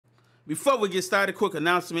Before we get started, quick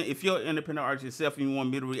announcement. If you're an independent artist yourself and you want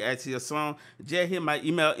me to react to your song, just hit my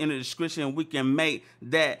email in the description and we can make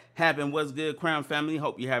that happen. What's good, Crown family?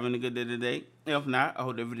 Hope you're having a good day today. If not, I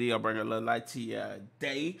hope the video bring a little light to your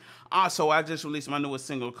day. Also, I just released my newest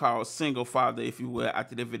single called Single Father. If you will,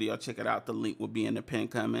 after the video, check it out. The link will be in the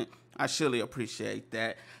pinned comment. I surely appreciate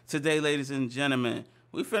that. Today, ladies and gentlemen,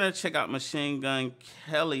 we finna check out Machine Gun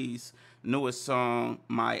Kelly's newest song,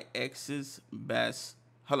 My Ex's Best.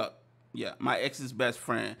 Hold up. Yeah, My Ex's Best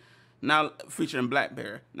Friend. Now featuring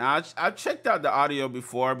Blackbear. Now I checked out the audio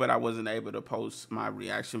before, but I wasn't able to post my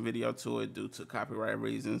reaction video to it due to copyright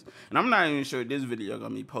reasons. And I'm not even sure this video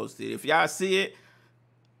gonna be posted. If y'all see it,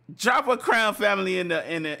 drop a Crown family in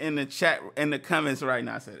the chat, in the comments right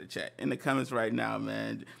now. I said the chat in the comments right now,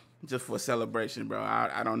 man. Just for celebration, bro.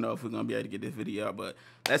 I don't know if we're gonna be able to get this video up, but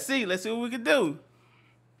let's see what we can do.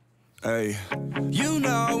 Hey, you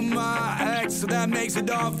know my ex, so that makes it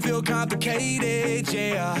all feel complicated,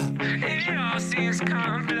 yeah. It all seems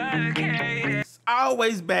complicated. It's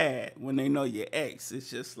always bad when they know your ex. It's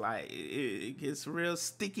just like, it gets real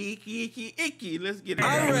sticky, icky. Let's get it.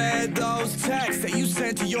 I read those texts that you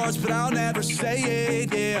sent to yours, but I'll never say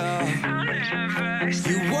it, yeah.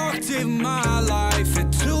 You walked in my life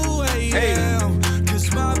at 2 a.m.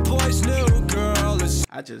 Cause my boy's new girl is...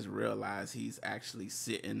 I just realized he's actually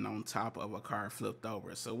sitting on top of a car flipped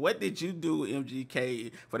over. So what did you do,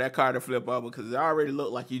 MGK, for that car to flip over? Because it already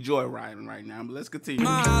looked like you joyriding right now. But let's continue.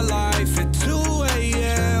 My life at 2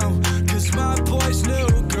 a.m. Cause my boy's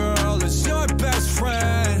new girl is your best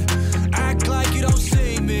friend. Act like you don't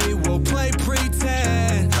see me, we'll play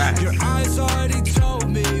pretend. Your eyes already told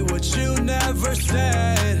me what you never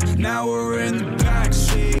said. Now we're in the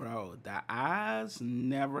backseat. Bro, the eyes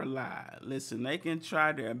never lie. Listen, they can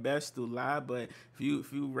try their best to lie, but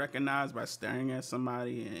if you recognize by staring at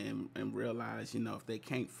somebody and realize, you know, if they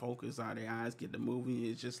can't focus or their eyes get to moving,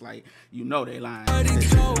 it's just like, you know, they lying. Already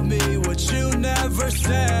told me what you never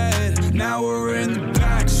said. Now we're in the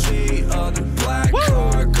backseat of the black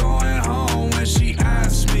car going home. When she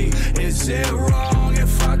asked me, is it wrong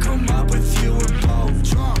if I come up with you? We're both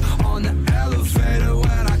drunk on the elevator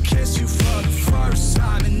when I kiss you for the first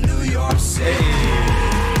time in New York City.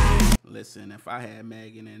 Hey. Listen, if I had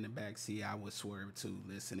Megan in the backseat, I would swerve too.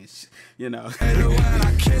 Listen, it's, you know. When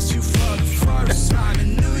I kiss you for the first time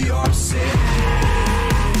in New York City.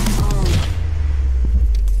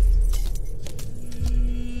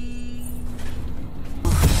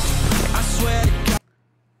 I swear to God.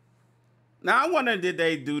 Now, I wonder, did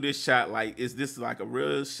they do this shot like, is this like a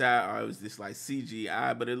real shot or is this like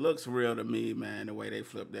CGI? But it looks real to me, man, the way they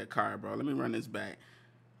flipped that car, bro. Let me run this back.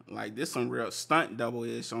 Like, this some real stunt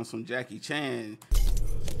double-ish on some Jackie Chan.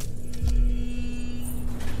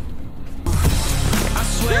 I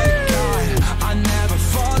swear to God, I never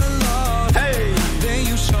fall in love. Hey! Then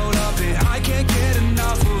you showed up and I can't get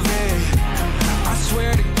enough of it. I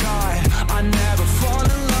swear to God, I never fall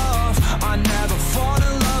in love. I never fall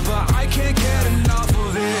in love, but I can't get enough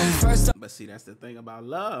of it. But see, that's the thing about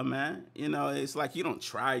love, man. You know, it's like you don't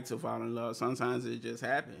try to fall in love. Sometimes it just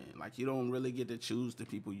happens. Like, you don't really get to choose the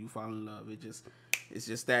people you fall in love. It's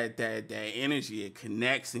just that energy. It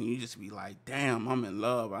connects, and you just be like, damn, I'm in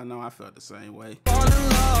love. I know I felt the same way. Fall in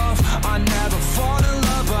love, I never fall in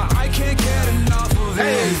love, but I can't get enough of it.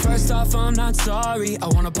 Hey. First off, I'm not sorry. I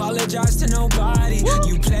won't apologize to nobody. Woo.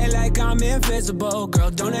 You play like I'm invisible,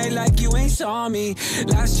 girl. Don't act like you ain't saw me.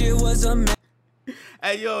 Last year was a mess.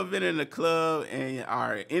 Hey, you ever been in a club and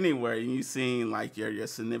or anywhere and you seen like your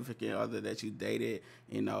significant other that you dated,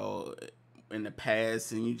 you know, in the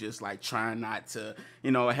past, and you just like trying not to, you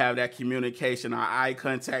know, have that communication or eye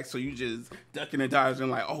contact, so you just ducking and dodging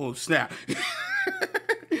like, oh snap.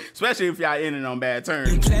 Especially if y'all ending on bad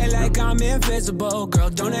terms. You play like I'm invisible, girl.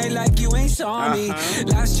 Don't act like you ain't saw me.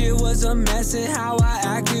 Last year was a mess, and how I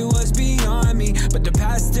acted was beyond me. But the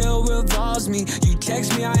past still revolves me. You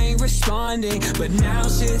text me, I ain't responding, but now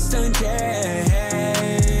shit's done changed.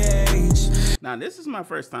 Now, this is my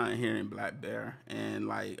first time hearing Blackbear, and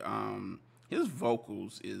like his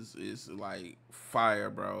vocals is like fire,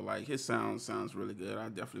 bro. Like, his sounds really good. I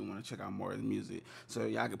definitely want to check out more of the music. So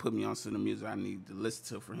y'all can put me on some of the music I need to listen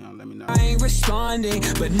to for him. Let me know. I ain't responding,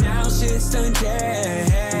 but now shit's done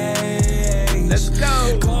changed. Let's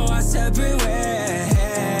go. Go our separate ways.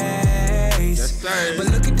 Yes, sir. But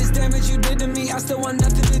look at this damage you did to me. I still want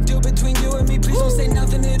nothing to do between you and me. Please don't say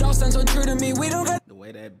nothing. It all sounds so true to me. We don't got the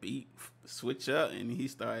way that beat switch up and he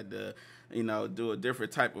started to, you know, do a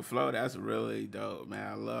different type of flow. That's really dope, man.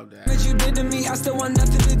 I love that. What you did to me, I still want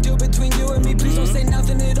nothing to do between you and me. Please don't say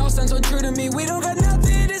nothing. It all sounds so true to me. We don't got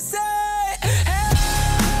nothing to say. Hey.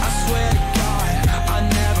 I swear to God, I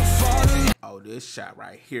never fall oh, this shot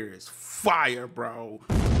right here is fire, bro.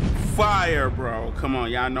 Fire, bro. Come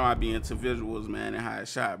on, y'all know I be into visuals, man, and how it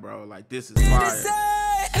shot, bro. Like, this is fire.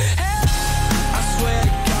 I swear to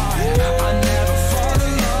God, I never fall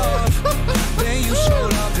in love. Then you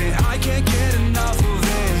showed up and I can't get enough of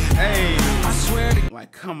it. Hey, I swear to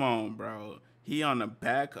like, come on, bro. He on the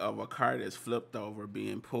back of a car that's flipped over,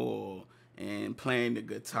 being pulled and playing the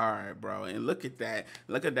guitar, bro. And look at that.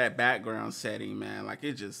 Look at that background setting, man. Like,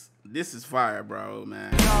 it just, this is fire, bro,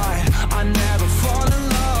 man. God, I never fall in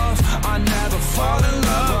love. I never fall in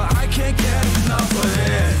love, but I can't get enough of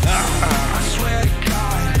it. I swear to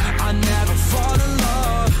God, I never fall in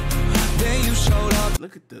love. Then you showed up.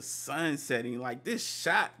 Look at the sun setting. Like, this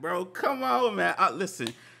shot, bro. Come on, man. Listen,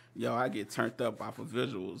 yo, I get turned up off of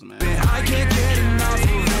visuals, man. I can't get enough of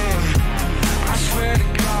it. I swear to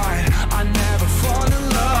God, I never fall in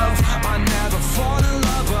love. I never fall in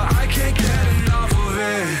love, but I can't get enough of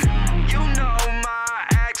it. You know my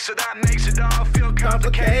ex, so that makes it all feel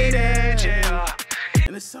complicated, yeah.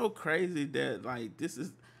 And it's so crazy that, like, this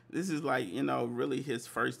is like, you know, really his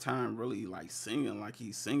first time really like singing like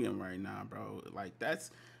he's singing right now, bro. Like,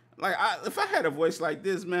 that's like, if I had a voice like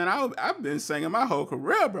this, man, I've been singing my whole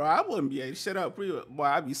career, bro. I wouldn't be able to shut up. Boy,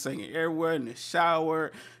 I'd be singing everywhere, in the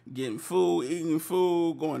shower, getting food, eating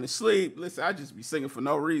food, going to sleep. Listen, I just be singing for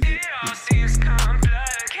no reason.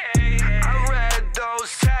 I read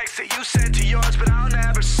those texts that you sent to yours, but I'll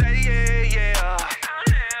never say it, yeah. I'll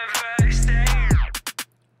never say it.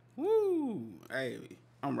 Woo. Hey,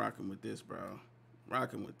 I'm rocking with this, bro.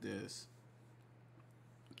 Rocking with this.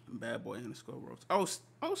 Bad Boy underscore Rose.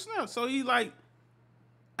 Oh snap. So he like,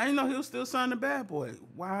 I didn't know he was still signed to Bad Boy.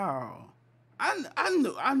 Wow. I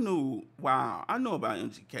knew wow. I know about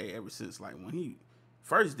MGK ever since like when he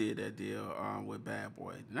first did that deal with Bad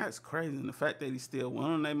Boy. And that's crazy. And the fact that he's still with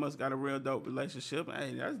him, they must got a real dope relationship.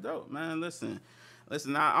 Hey, that's dope, man. Listen,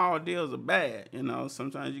 not all deals are bad. You know,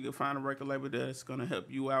 sometimes you can find a record label that's gonna help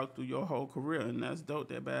you out through your whole career, and that's dope.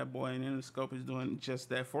 That Bad Boy and Interscope is doing just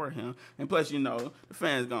that for him. And plus, you know, the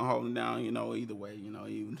fans gonna hold him down. You know, either way. You know,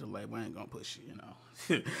 even the label ain't gonna push you. You know.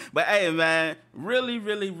 But hey, man, really,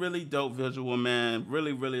 really, really dope visual, man.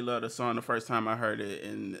 Really, really love the song the first time I heard it,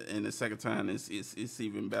 and the second time it's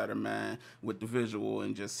even better, man. With the visual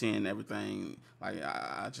and just seeing everything. Like,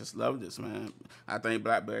 I just love this, man. I think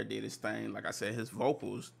blackbear did his thing. Like I said, his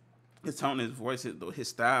vocals, his tone, his voice, his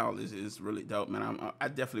style is really dope, man. I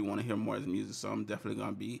definitely want to hear more of his music, so I'm definitely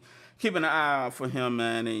gonna be keeping an eye out for him,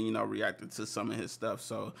 man, and, you know, reacting to some of his stuff.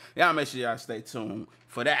 So y'all make sure y'all stay tuned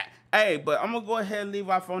for that. Hey, but I'm gonna go ahead and leave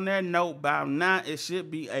off on that note. By now, it should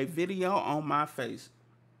be a video on my face.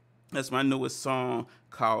 That's my newest song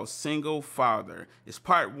called Single Father. It's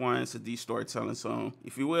part 1. It's a D storytelling song.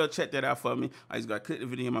 If you will, check that out for me. I just got to click the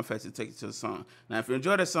video in my face to take you to the song. Now, if you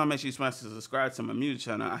enjoyed that song, make sure you smash to subscribe to my music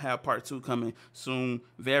channel. I have part 2 coming soon.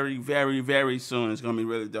 Very, very, very soon. It's going to be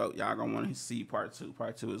really dope. Y'all going to want to see part 2.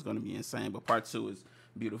 Part 2 is going to be insane, but part 2 is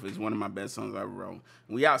beautiful. It's one of my best songs I ever wrote.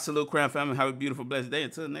 We out. Salute, Crown family. Have a beautiful, blessed day.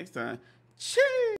 Until next time. Cheers.